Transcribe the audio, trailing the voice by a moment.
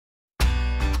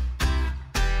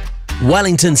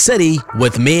Wellington City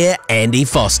with Mayor Andy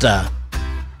Foster.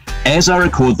 As I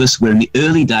record this, we're in the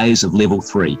early days of level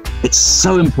 3. It's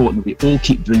so important that we all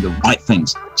keep doing the right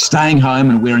things, staying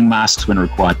home and wearing masks when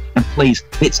required. And please,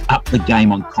 let's up the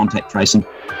game on contact tracing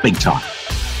big time.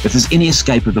 If there's any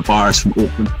escape of the virus from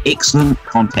Auckland, excellent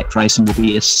contact tracing will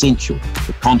be essential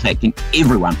for contacting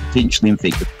everyone potentially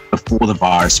infected before the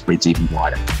virus spreads even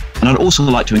wider. And I'd also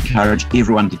like to encourage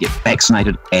everyone to get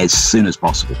vaccinated as soon as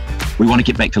possible. We want to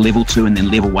get back to level 2 and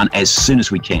then level 1 as soon as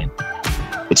we can.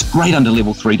 It's great under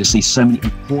level 3 to see so many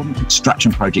important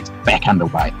construction projects back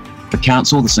underway. For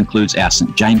council, this includes our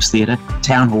St James Theatre,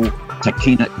 Town Hall,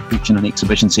 Takina Convention and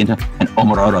Exhibition Centre and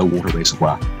Omaroro Water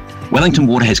Reservoir. Wellington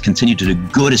Water has continued to do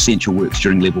good essential works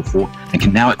during level 4 and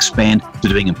can now expand to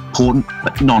doing important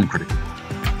but non-critical.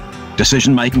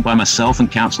 Decision making by myself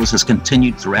and councillors has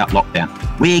continued throughout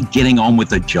lockdown. We're getting on with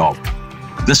the job.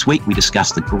 This week we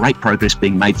discussed the great progress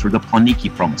being made through the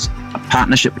Poniki Promise, a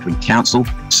partnership between council,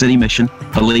 city mission,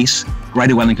 police,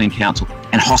 Greater Wellington Council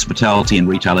and hospitality and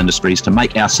retail industries to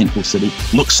make our central city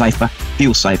look safer,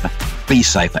 feel safer, be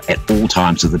safer at all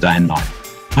times of the day and night.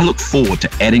 I look forward to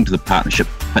adding to the partnership,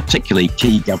 particularly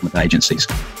key government agencies.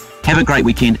 Have a great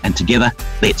weekend and together,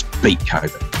 let's beat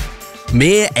COVID.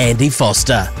 Mayor Andy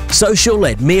Foster, social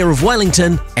at Mayor of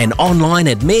Wellington and online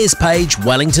at Mayor's page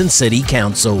Wellington City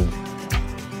Council.